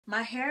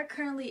My hair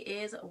currently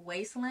is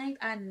waist length.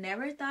 I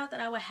never thought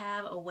that I would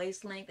have a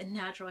waist length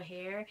natural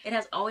hair. It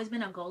has always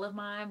been a goal of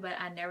mine, but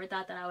I never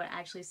thought that I would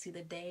actually see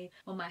the day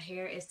when my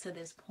hair is to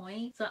this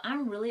point. So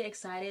I'm really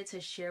excited to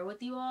share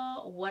with you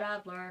all what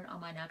I've learned on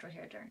my natural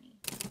hair journey.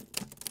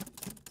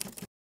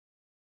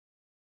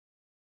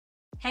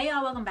 Hey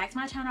y'all, welcome back to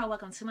my channel.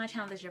 Welcome to my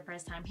channel. If this is your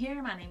first time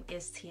here. My name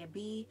is Tayia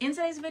B. In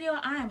today's video,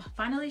 I am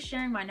finally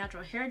sharing my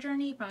natural hair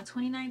journey from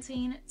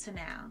 2019 to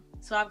now.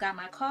 So I've got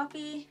my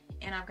coffee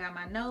and I've got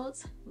my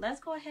notes. Let's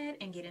go ahead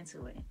and get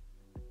into it.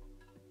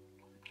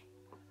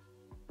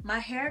 My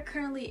hair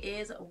currently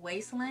is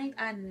waist length.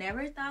 I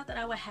never thought that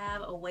I would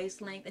have a waist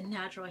length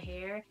natural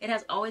hair. It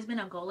has always been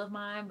a goal of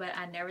mine, but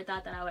I never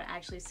thought that I would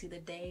actually see the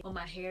day when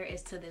my hair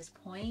is to this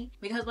point.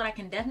 Because what I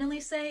can definitely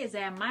say is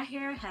that my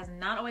hair has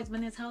not always been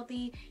this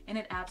healthy, and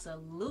it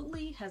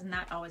absolutely has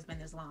not always been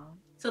this long.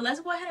 So let's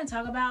go ahead and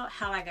talk about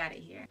how I got it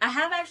here. I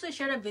have actually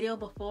shared a video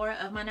before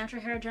of my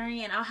natural hair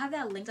journey, and I'll have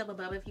that linked up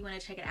above if you want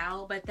to check it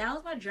out. But that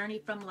was my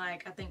journey from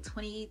like, I think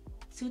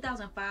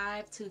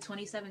 2005 to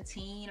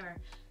 2017 or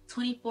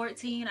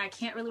 2014. I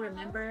can't really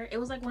remember. It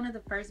was like one of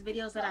the first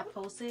videos that I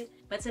posted.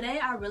 But today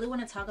I really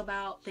want to talk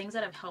about things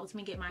that have helped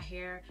me get my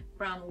hair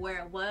from where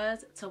it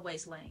was to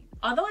waist length.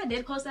 Although I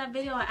did post that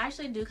video, I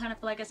actually do kind of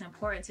feel like it's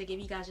important to give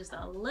you guys just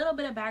a little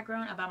bit of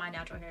background about my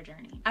natural hair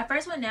journey. I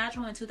first went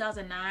natural in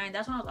 2009.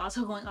 That's when I was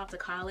also going off to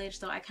college.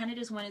 So I kind of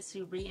just wanted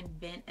to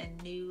reinvent a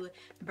new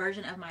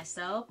version of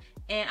myself.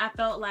 And I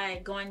felt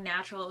like going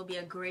natural would be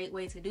a great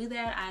way to do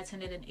that. I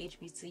attended an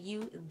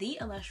HBCU, the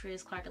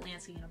illustrious Clark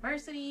Atlanta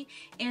University.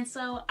 And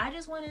so I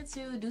just wanted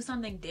to do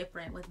something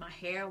different with my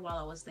hair while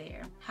I was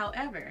there.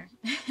 However,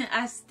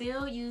 I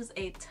still use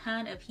a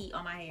ton of heat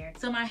on my hair.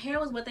 So my hair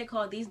was what they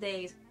call these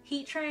days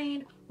heat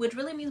trained, which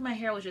really means my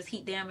hair was just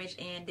heat damaged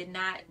and did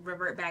not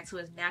revert back to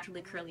its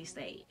naturally curly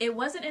state. It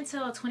wasn't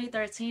until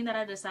 2013 that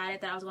I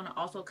decided that I was going to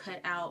also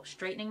cut out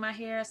straightening my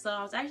hair. So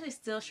I was actually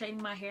still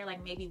straightening my hair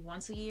like maybe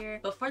once a year,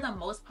 but for the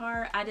most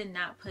part I did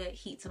not put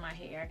heat to my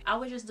hair. I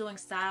was just doing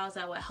styles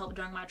that would help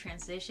during my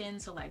transition,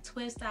 so like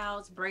twist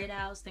outs, braid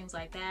outs, things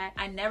like that.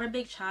 I never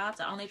big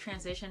chopped. I only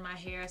transitioned my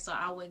hair, so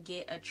I would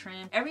get a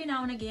trim every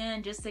now and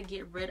again just to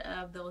get rid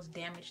of those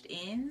damaged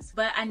ends,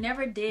 but I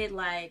never did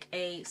like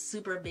a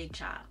super big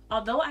chop.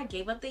 Although I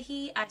gave up the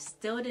heat, I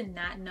still did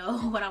not know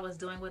what I was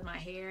doing with my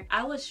hair.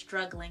 I was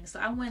struggling, so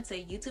I went to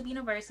YouTube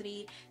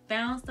University,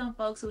 found some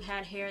folks who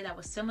had hair that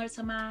was similar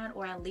to mine,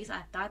 or at least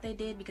I thought they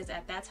did, because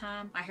at that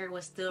time my hair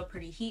was still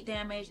pretty heat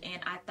damaged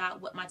and I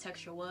thought what my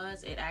texture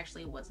was, it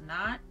actually was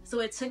not. So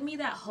it took me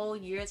that whole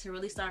year to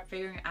really start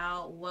figuring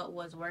out what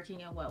was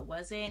working and what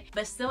wasn't,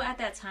 but still at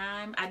that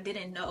time I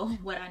didn't know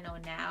what I know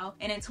now.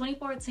 And in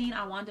 2014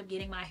 I wound up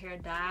getting my hair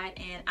dyed,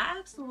 and I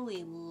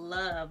absolutely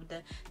loved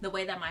the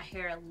way that my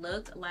hair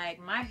looked. Like,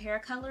 my hair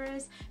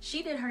colorist,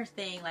 she did her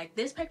thing. Like,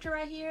 this picture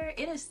right here,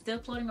 it is still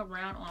floating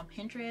around on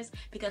Pinterest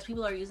because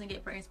people are using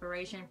it for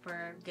inspiration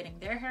for getting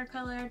their hair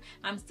colored.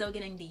 I'm still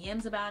getting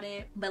DMs about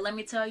it, but let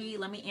me tell you,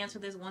 let me answer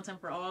this once and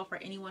for all for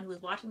anyone who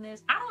is watching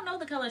this. I don't know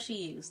the color she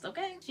used,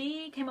 okay?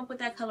 She came up with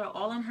that color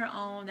all on her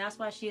own. That's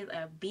why she is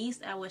a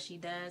beast at what she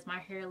does. My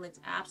hair looks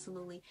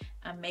absolutely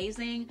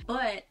amazing,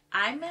 but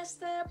I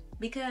messed up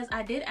because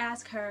I did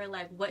ask her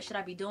like, what should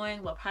I be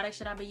doing, what product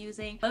should I be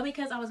using, but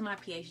because I was in my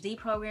PhD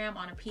program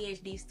on a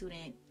PhD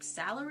student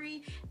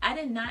salary, I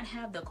did not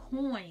have the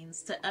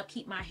coins to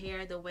upkeep my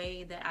hair the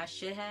way that I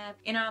should have.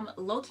 And I'm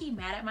low-key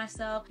mad at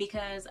myself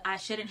because I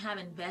shouldn't have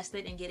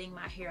invested in getting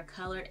my hair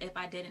colored if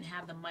I didn't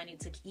have the money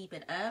to keep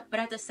it up. But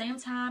at the same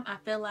time, I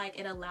feel like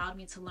it allowed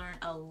me to learn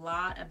a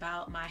lot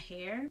about my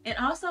hair. And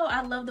also,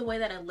 I love the way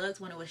that it looked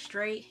when it was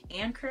straight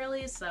and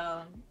curly,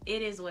 so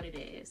it is what it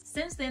is.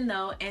 Since then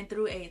though, and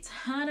through a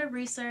ton of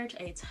research,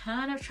 a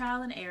ton of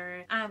trial and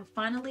error, I'm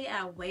finally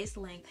at waist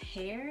length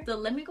hair. So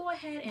let me go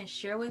ahead and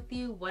share with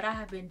you what I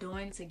have been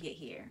doing to get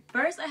here.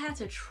 First, I had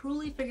to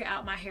truly figure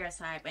out my hair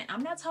type, and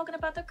I'm not talking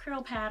about the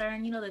curl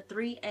pattern, you know, the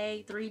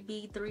 3A,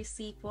 3B,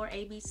 3C,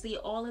 4ABC,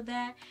 all of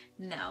that.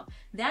 No,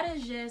 that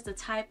is just the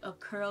type of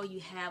curl you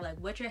have, like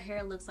what your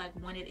hair looks like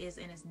when it is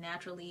in its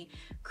naturally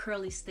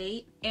curly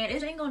state. And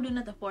it ain't gonna do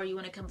nothing for you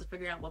when it comes to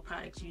figuring out what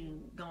products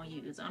you gonna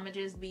use. I'm gonna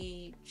just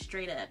be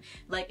straight up.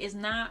 Like, it's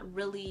not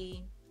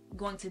really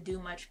going to do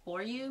much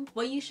for you.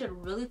 What you should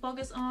really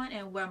focus on,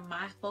 and where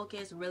my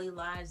focus really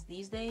lies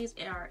these days,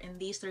 are in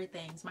these three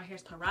things: my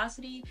hair's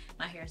porosity,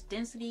 my hair's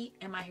density,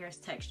 and my hair's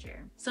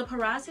texture. So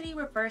porosity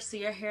refers to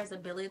your hair's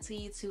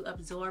ability to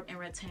absorb and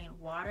retain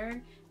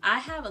water. I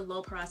have a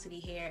low porosity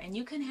hair, and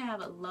you can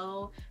have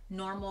low,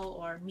 normal,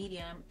 or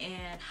medium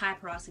and high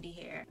porosity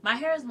hair. My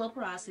hair is low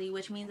porosity,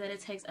 which means that it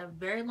takes a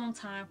very long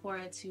time for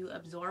it to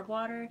absorb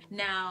water.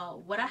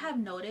 Now, what I have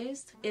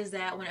noticed is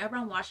that whenever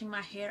I'm washing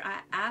my hair,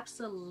 I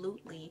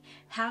absolutely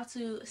have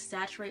to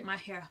saturate my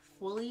hair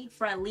fully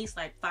for at least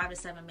like 5 to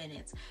 7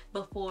 minutes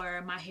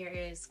before my hair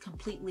is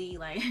completely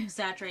like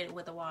saturated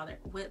with the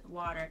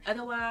water.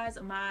 Otherwise,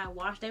 my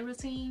wash day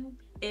routine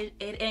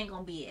it ain't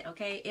gonna be it,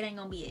 okay? It ain't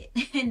gonna be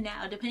it.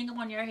 Now, depending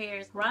upon your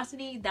hair's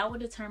porosity, that will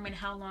determine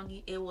how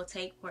long it will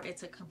take for it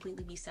to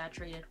completely be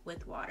saturated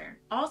with water.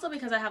 Also,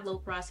 because I have low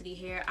porosity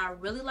hair, I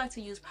really like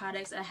to use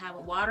products that have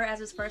water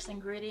as its first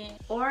ingredient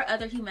or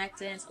other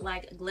humectants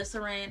like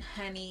glycerin,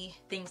 honey,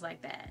 things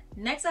like that.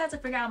 Next, I had to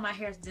figure out my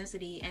hair's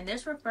density, and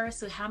this refers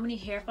to how many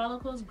hair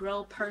follicles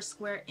grow per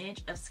square inch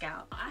of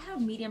scalp. I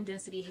have medium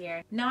density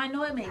hair. Now, I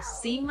know it may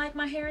seem like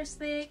my hair is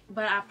thick,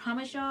 but I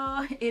promise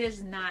y'all it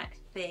is not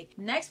thick.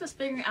 Next was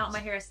figuring out my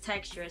hair's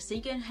texture, so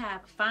you can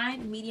have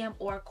fine, medium,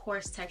 or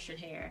coarse textured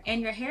hair.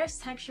 And your hair's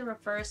texture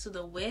refers to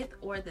the width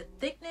or the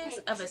thickness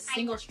of a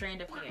single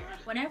strand of hair.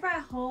 Whenever I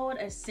hold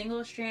a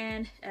single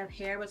strand of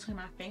hair between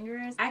my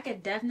fingers, I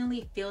could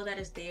definitely feel that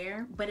it's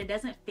there, but it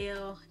doesn't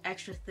feel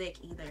extra thick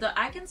either. So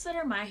I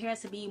consider my hair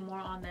to be more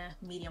on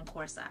the medium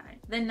coarse side.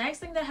 The next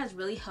thing that has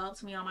really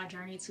helped me on my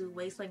journey to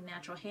waist-length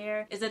natural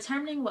hair is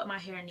determining what my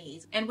hair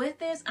needs. And with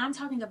this, I'm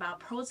talking about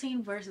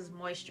protein versus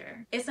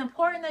moisture. It's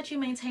important that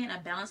you maintain a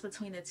balance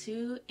between the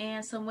two,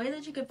 and some way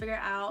that you can figure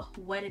out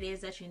what it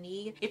is that you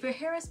need. If your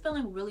hair is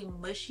feeling really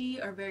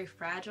mushy or very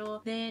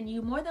fragile, then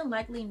you more than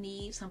likely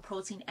need some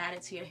protein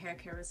added to your hair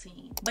care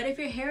routine. But if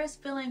your hair is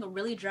feeling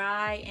really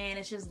dry and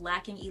it's just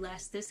lacking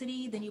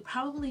elasticity, then you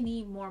probably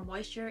need more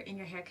moisture in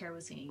your hair care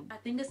routine. I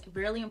think it's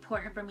really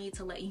important for me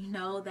to let you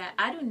know that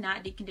I do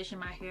not deep condition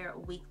my hair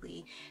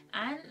weekly.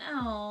 I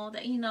know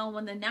that, you know,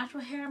 when the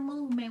natural hair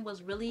movement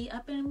was really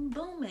up and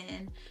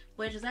booming,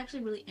 which is actually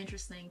really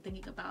interesting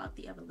thinking about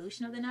the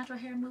evolution of the natural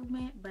hair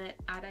movement, but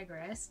I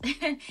digress.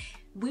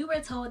 We were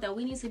told that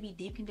we need to be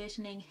deep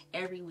conditioning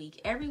every week.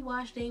 Every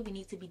wash day, we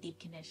need to be deep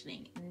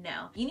conditioning.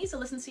 No, you need to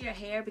listen to your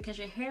hair, because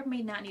your hair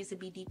may not need to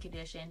be deep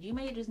conditioned. You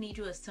may just need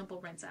you a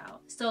simple rinse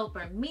out. So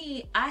for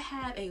me, I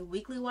have a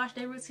weekly wash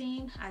day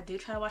routine. I do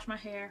try to wash my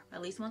hair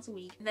at least once a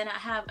week. And then I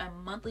have a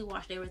monthly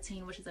wash day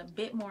routine, which is a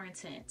bit more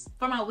intense.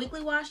 For my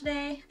weekly wash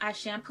day, I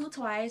shampoo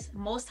twice.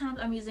 Most times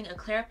I'm using a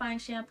clarifying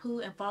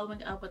shampoo and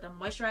following up with a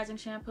moisturizing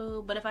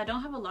shampoo. But if I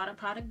don't have a lot of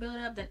product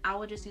buildup, then I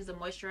will just use a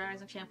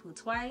moisturizing shampoo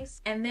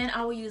twice. And then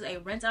I will use a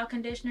rinse out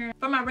conditioner.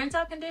 For my rinse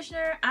out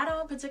conditioner, I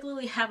don't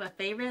particularly have a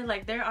favorite.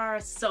 Like, there are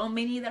so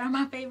many that are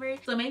my favorite.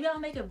 So maybe I'll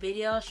make a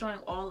video showing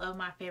all of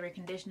my favorite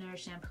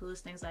conditioners, shampoos,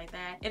 things like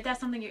that. If that's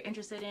something you're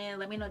interested in,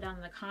 let me know down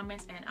in the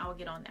comments and I will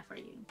get on that for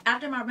you.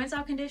 After my rinse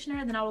out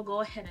conditioner, then I will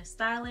go ahead and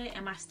style it.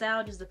 And my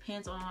style just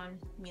depends on,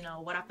 you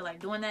know, what I feel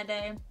like doing that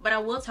day. But I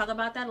will talk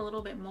about that a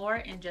little bit more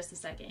in just a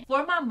second.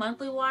 For my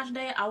monthly wash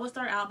day, I will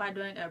start out by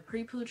doing a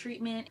pre-poo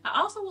treatment. I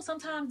also will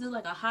sometimes do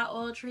like a hot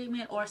oil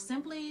treatment, or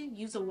simply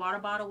use a water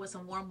bottle with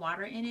some warm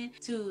water in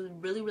it to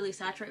really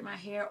saturate my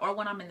hair. Or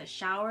when I'm in the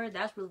shower,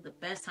 that's really the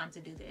best time to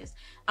do this.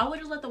 I would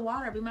just let the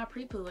water be my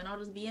pre-poo, and I'll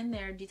just be in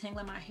there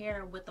detangling my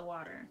hair with the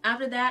water.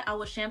 After that, I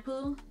will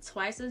shampoo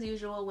twice as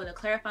usual with a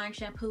clarifying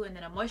shampoo and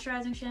then a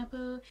moisturizing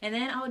shampoo. And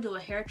then I will do a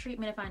hair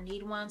treatment if I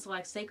need one. So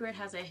like Sacred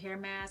has a hair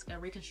mask, a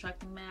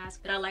reconstructing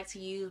mask that I like to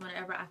use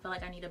whenever I feel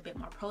like I need a bit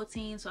more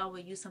protein. So I will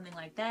use something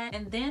like that.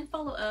 And then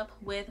follow up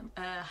with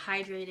a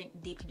hydrating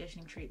deep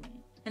conditioning treatment.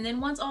 And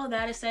then once all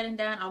that is said and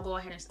done, I'll go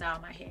ahead and style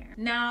my hair.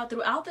 Now,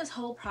 throughout this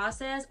whole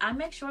process, I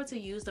make sure to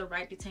use the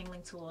right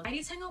detangling tools. I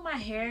detangle my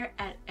hair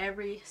at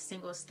every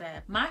single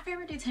step. My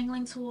favorite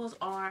detangling tools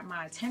are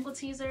my tangle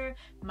teaser,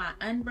 my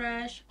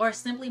unbrush, or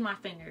simply my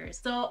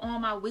fingers. So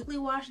on my weekly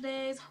wash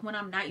days, when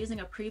I'm not using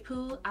a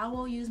pre-poo, I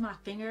will use my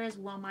fingers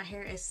while my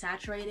hair is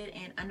saturated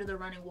and under the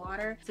running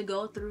water to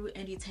go through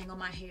and detangle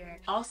my hair.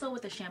 Also,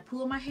 with the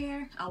shampoo in my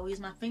hair, I will use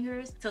my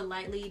fingers to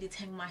lightly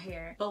detangle my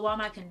hair. But while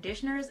my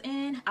conditioner is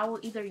in, I will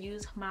either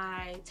use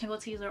my tangle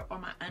teaser or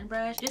my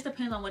unbrush. Just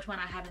depends on which one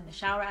I have in the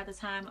shower at the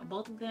time.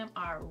 Both of them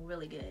are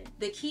really good.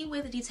 The key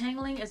with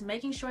detangling is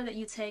making sure that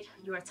you take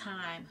your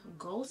time.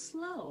 Go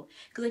slow,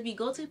 because if you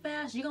go too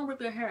fast, you're gonna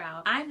rip your hair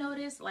out. I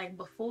noticed, like,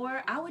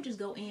 before I would just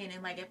go in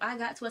and, like, if I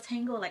got to a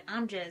tangle, like,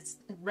 I'm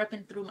just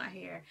ripping through my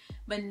hair.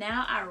 But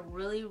now I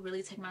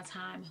really take my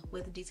time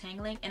with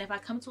detangling. And if I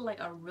come to like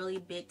a really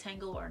big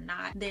tangle or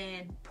knot,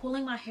 then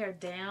pulling my hair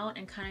down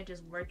and kind of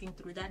just working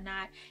through that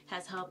knot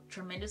has helped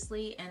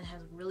tremendously and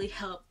has really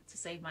helped to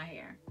save my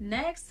hair.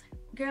 Next,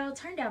 girl,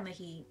 turn down the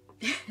heat.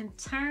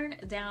 Turn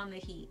down the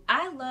heat.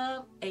 I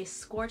love a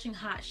scorching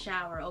hot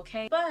shower,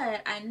 okay?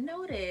 But I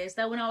noticed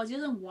that when I was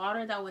using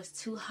water that was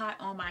too hot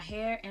on my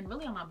hair and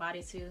really on my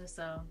body too,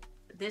 so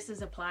this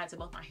is applied to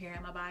both my hair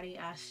and my body.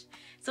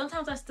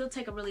 Sometimes I still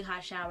take a really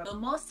hot shower, but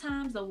most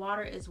times the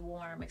water is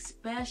warm,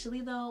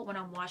 especially though when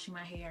I'm washing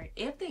my hair.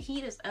 If the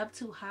heat is up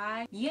too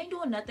high, you ain't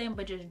doing nothing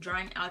but just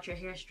drying out your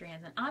hair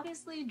strands. And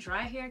obviously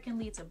dry hair can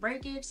lead to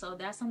breakage, so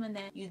that's something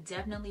that you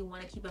definitely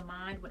want to keep in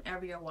mind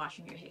whenever you're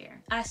washing your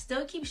hair. I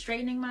still keep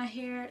straightening my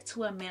hair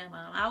to a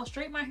minimum. I'll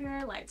straighten my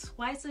hair like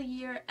twice a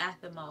year at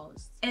the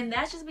most. And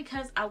that's just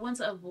because I want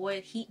to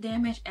avoid heat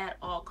damage at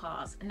all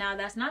costs. Now,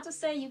 that's not to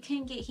say you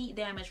can't get heat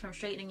damage from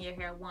straightening straightening your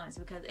hair once,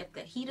 because if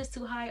the heat is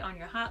too high on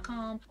your hot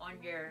comb, on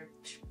your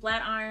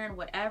flat iron,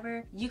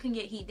 whatever, you can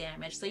get heat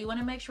damage. So you want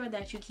to make sure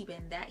that you're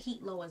keeping that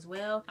heat low as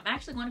well. I'm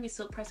actually going to be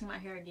silk pressing my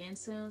hair again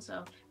soon,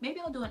 so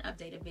maybe I'll do an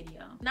updated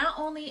video. Not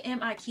only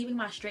am I keeping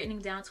my straightening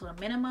down to a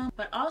minimum,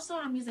 but also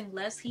I'm using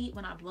less heat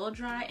when I blow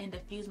dry and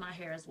diffuse my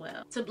hair as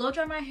well. To blow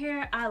dry my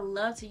hair, I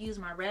love to use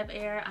my Rev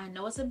Air. I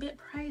know it's a bit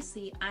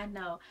pricey, I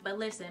know, but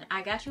listen,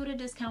 I got you with a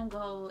discount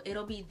code.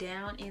 It'll be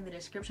down in the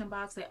description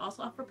box. They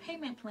also offer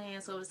payment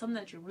plans, so if it's something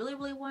that you really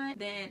want,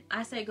 then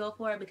I say go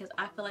for it, because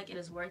I feel like it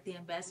is worth the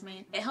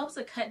investment. It helps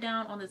to cut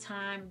down on the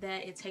time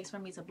that it takes for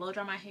me to blow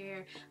dry my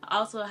hair. I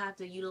also have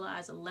to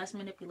utilize less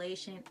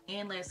manipulation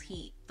and less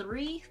heat.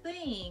 3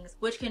 things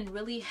which can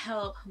really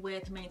help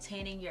with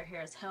maintaining your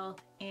hair's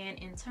health and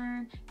in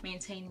turn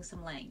maintaining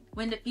some length.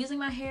 When diffusing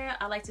my hair,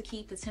 I like to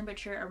keep the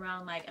temperature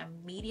around like a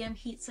medium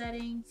heat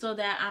setting so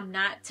that I'm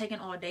not taking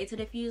all day to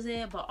diffuse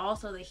it, but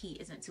also the heat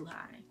isn't too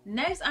high.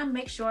 Next, I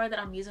make sure that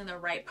I'm using the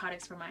right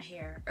products for my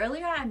hair.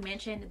 Earlier I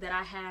mentioned that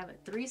I have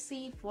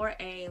 3C for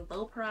a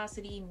low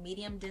porosity,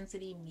 medium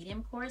density,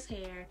 medium coarse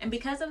hair, and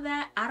because of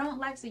that, I don't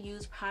like to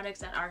use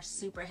products that are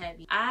super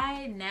heavy.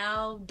 I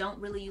now don't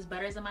really use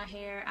butters in my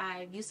hair.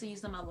 I used to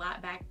use them a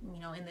lot back, you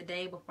know, in the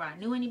day before I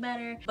knew any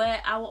better, but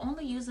I will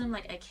only use them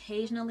like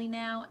occasionally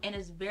now, and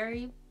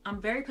I'm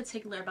very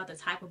particular about the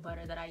type of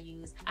butter that I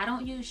use. I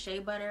don't use shea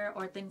butter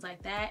or things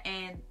like that,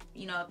 and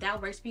you know, if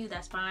that works for you,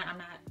 that's fine. I'm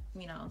not,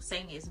 you know,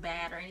 saying it's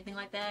bad or anything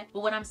like that,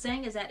 but what I'm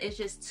saying is that it's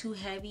just too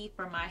heavy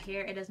for my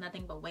hair. It does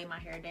nothing but weigh my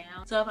hair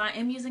down. So if I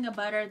am using a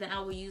butter, then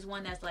I will use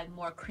one that's like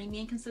more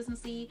creamy in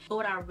consistency. But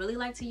what I really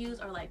like to use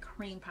are like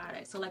cream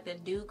products. So like the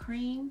Dew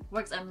cream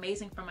works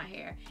amazing for my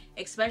hair,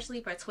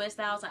 especially for twist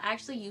styles. I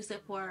actually used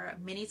it for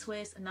mini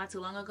twists not too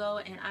long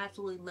ago, and I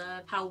absolutely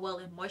love how well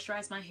it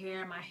moisturized my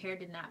hair. My hair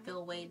did not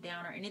feel weighed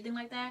down or anything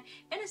like that,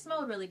 and it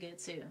smelled really good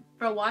too.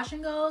 For wash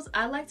and goes,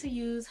 I like to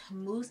use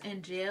mousse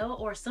and gel,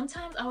 or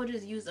sometimes I would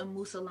just use a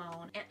mousse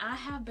alone, and I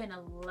have been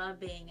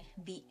loving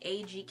the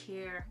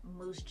Haircare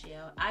mousse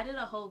gel. I did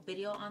a whole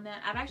video on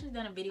that. I've actually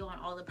done a video on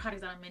all the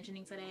products that I'm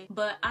mentioning today,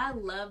 but I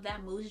love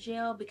that mousse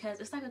gel because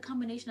it's like a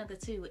combination of the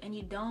two, and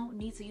you don't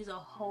need to use a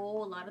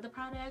whole lot of the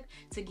product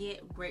to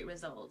get great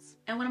results.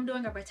 And when I'm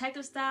doing a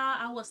protective style,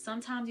 I will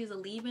sometimes use a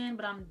leave-in,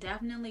 but I'm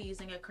definitely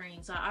using a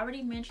cream. So I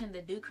already mentioned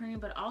the Dew cream,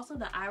 but also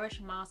the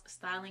Irish Moss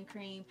styling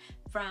cream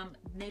from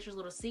Nature's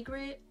Little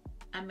Secret.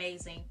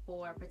 Amazing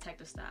for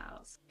protective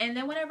styles. And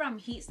then whenever I'm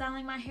heat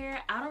styling my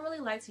hair, I don't really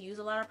like to use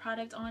a lot of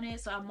product on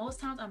it, so most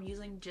times I'm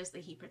using just the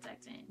heat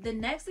protectant. The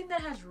next thing that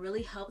has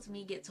really helped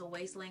me get to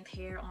waist length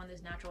hair on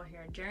this natural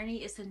hair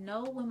journey is to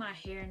know when my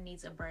hair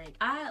needs a break.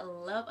 I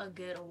love a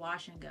good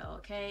wash and go,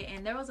 okay?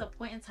 And there was a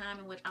point in time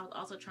in which I was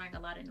also trying a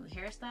lot of new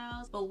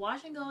hairstyles, but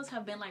wash and goes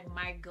have been like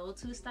my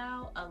go-to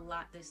style a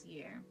lot this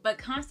year. But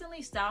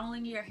constantly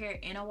styling your hair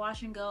in a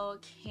wash and go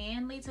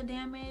can lead to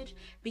damage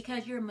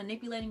because you're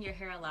manipulating your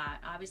hair a lot.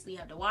 Obviously you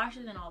have to wash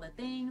it and all the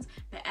things,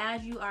 but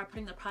as you are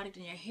putting the product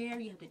in your hair,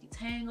 you have to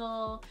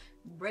detangle,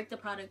 break the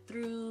product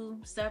through,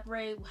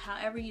 separate.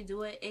 However you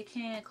do it, it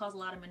can cause a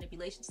lot of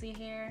manipulation to your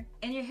hair,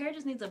 and your hair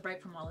just needs a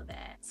break from all of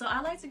that. So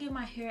I like to give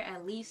my hair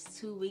at least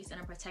 2 weeks in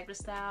a protective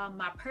style.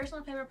 My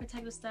personal favorite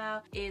protective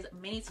style is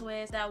mini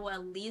twist. That will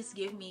at least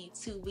give me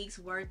 2 weeks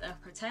worth of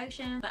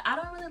protection, but I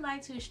don't really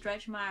like to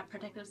stretch my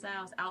protective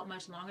styles out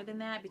much longer than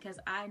that because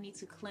I need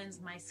to cleanse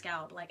my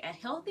scalp. Like a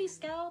healthy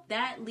scalp,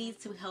 that leads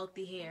to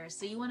healthy hair.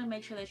 So you want to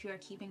make sure that you are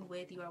keeping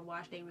with your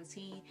wash day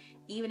routine,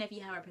 even if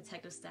you have a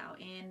protective style.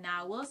 And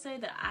now I will say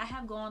that I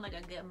have gone like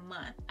a good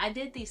month. I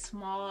did these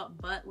small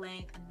butt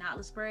length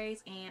knotless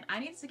braids, and I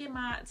needed to get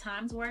my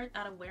time's worth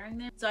out of wearing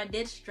them, so I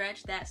did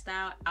stretch that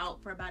style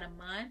out for about a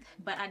month.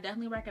 But I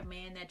definitely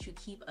recommend that you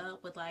keep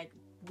up with like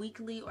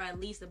weekly or at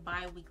least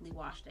bi-weekly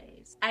wash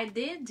days. I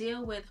did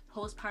deal with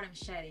postpartum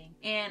shedding,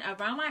 and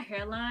around my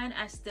hairline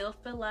I still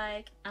feel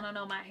like, I don't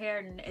know, my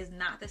hair is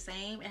not the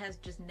same. It has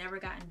just never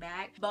gotten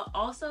back, but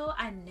also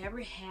I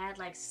never had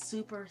like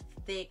super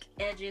thick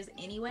edges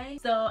anyway,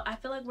 so I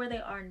feel like where they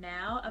are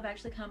now, I've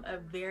actually come a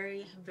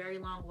very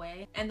long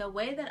way. And the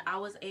way that I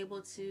was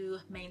able to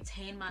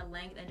maintain my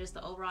length and just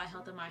the overall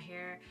health of my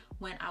hair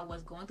when I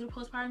was going through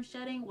postpartum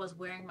shedding was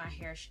wearing my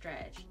hair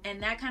stretched, and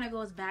that kind of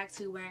goes back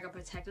to wearing a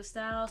protective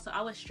style. So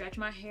I would stretch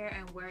my hair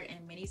and wear it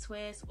in mini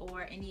twists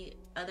or any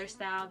other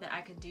style that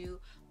I could do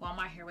while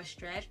my hair was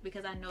stretched,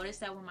 because I noticed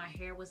that when my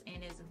hair was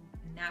in its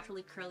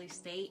naturally curly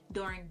state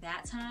during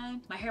that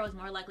time, my hair was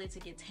more likely to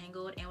get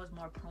tangled and was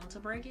more prone to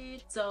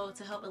breakage. So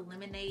to help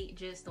eliminate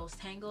just those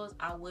tangles,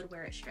 I would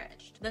wear it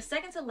stretched. The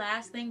second to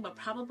last thing, but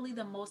probably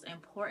the most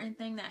important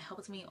thing that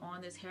helped me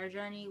on this hair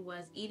journey,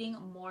 was eating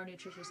more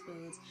nutritious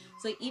foods.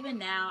 So even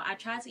now, I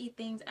try to eat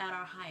things that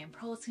are high in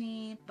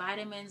protein,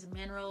 vitamins,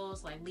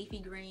 minerals, like leafy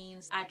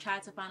greens. I try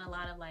to find a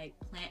lot of like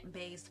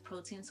plant-based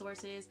protein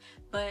sources,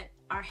 but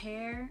our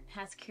hair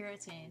has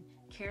keratin,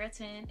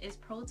 keratin is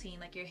protein.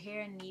 Like, your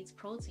hair needs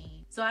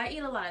protein. So I eat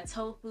a lot of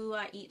tofu.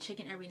 I eat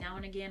chicken every now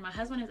and again. My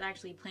husband is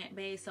actually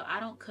plant-based, so I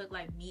don't cook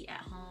like meat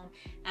at home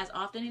as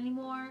often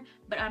anymore,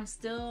 but I'm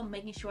still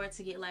making sure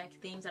to get like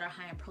things that are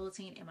high in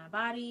protein in my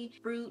body.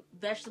 Fruit,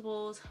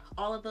 vegetables,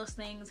 all of those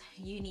things,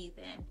 you need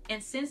them.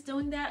 And since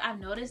doing that, I've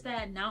noticed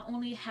that not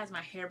only has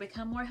my hair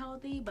become more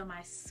healthy, but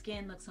my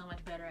skin looks so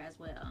much better as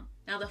well.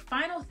 Now the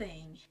final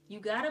thing, you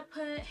gotta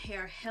put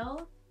hair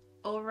health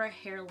over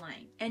hair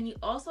length, and you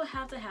also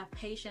have to have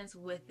patience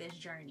with this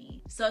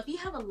journey. So if you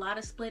have a lot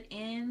of split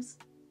ends,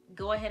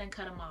 go ahead and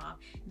cut them off.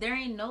 There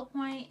ain't no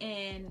point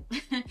in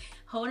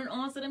holding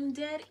on to them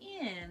dead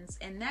ends,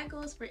 and that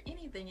goes for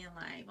anything in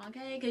life,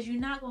 okay? Because you're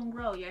not going to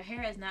grow. Your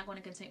hair is not going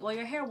to continue. Well,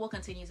 your hair will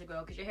continue to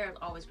grow because your hair is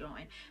always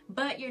growing,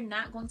 but you're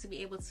not going to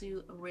be able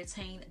to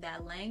retain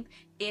that length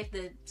if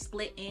the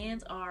split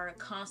ends are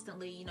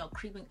constantly, you know,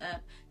 creeping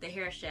up the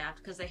hair shaft,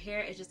 because the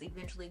hair is just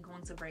eventually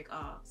going to break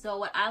off. So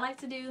what I like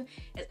to do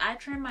is I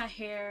trim my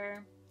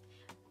hair,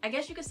 I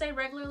guess you could say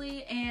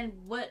regularly, and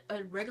what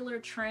a regular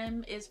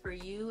trim is for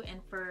you and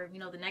for, you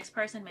know, the next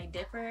person may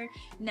differ.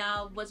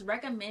 Now, what's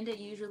recommended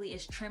usually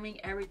is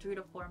trimming every 3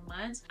 to 4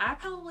 months. I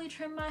probably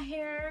trim my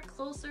hair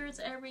closer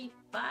to every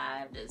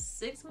 5 to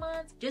 6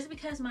 months, just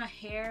because my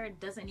hair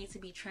doesn't need to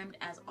be trimmed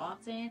as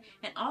often.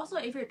 And also,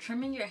 if you're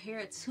trimming your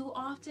hair too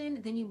often,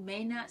 then you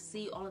may not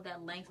see all of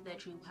that length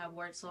that you have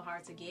worked so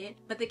hard to get.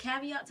 But the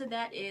caveat to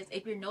that is,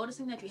 if you're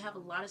noticing that you have a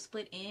lot of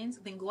split ends,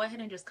 then go ahead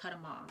and just cut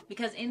them off,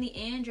 because in the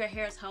end, your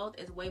hair's health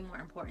is way more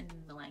important than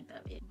the length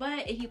of it.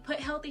 But if you put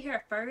healthy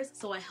hair first,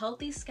 so a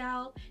healthy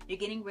scalp, you're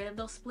getting rid of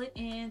those split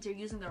ends, you're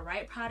using the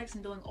right products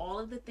and doing all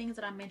of the things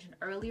that I mentioned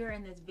earlier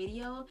in this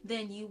video,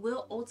 then you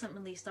will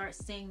ultimately start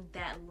seeing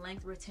that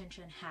length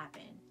retention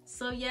happen.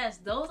 So yes,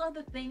 those are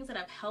the things that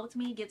have helped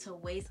me get to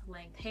waist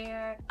length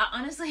hair. I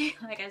honestly,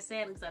 like I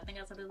said, because I think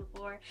I said this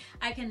before,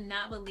 I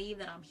cannot believe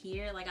that I'm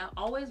here. Like, I've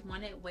always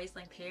wanted waist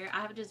length hair.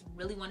 I have just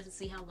really wanted to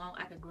see how long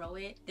I could grow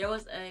it. There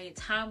was a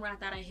time where I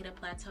thought I hit a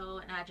plateau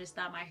and I just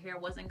thought my hair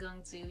wasn't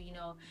going to, you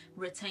know,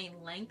 retain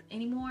length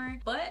anymore,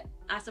 but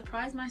I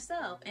surprised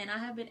myself and I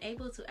have been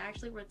able to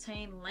actually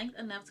retain length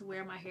enough to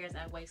where my hair is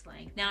at waist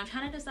length. Now I'm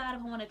trying to decide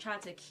if I want to try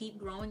to keep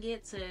growing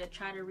it to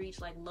try to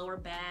reach like lower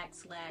back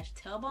 /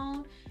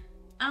 tailbone.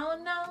 I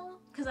don't know,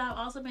 because I've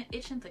also been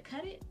itching to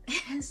cut it.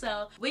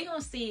 So we're gonna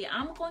see.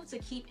 I'm going to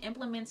keep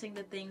implementing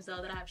the things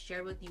though that I've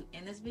shared with you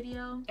in this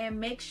video and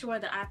make sure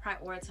that I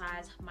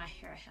prioritize my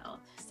hair health.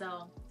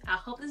 So I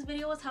hope this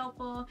video was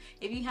helpful.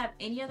 If you have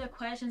any other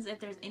questions, if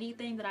there's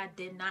anything that I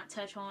did not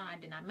touch on, I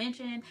did not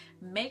mention,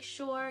 make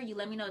sure you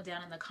let me know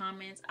down in the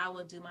comments. I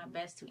will do my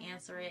best to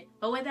answer it.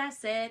 But with that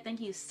said,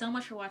 thank you so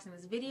much for watching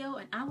this video,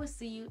 and I will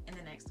see you in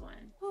the next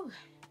one. Whew.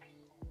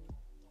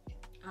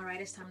 All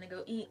right, it's time to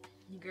go eat.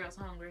 Your girl's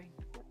hungry.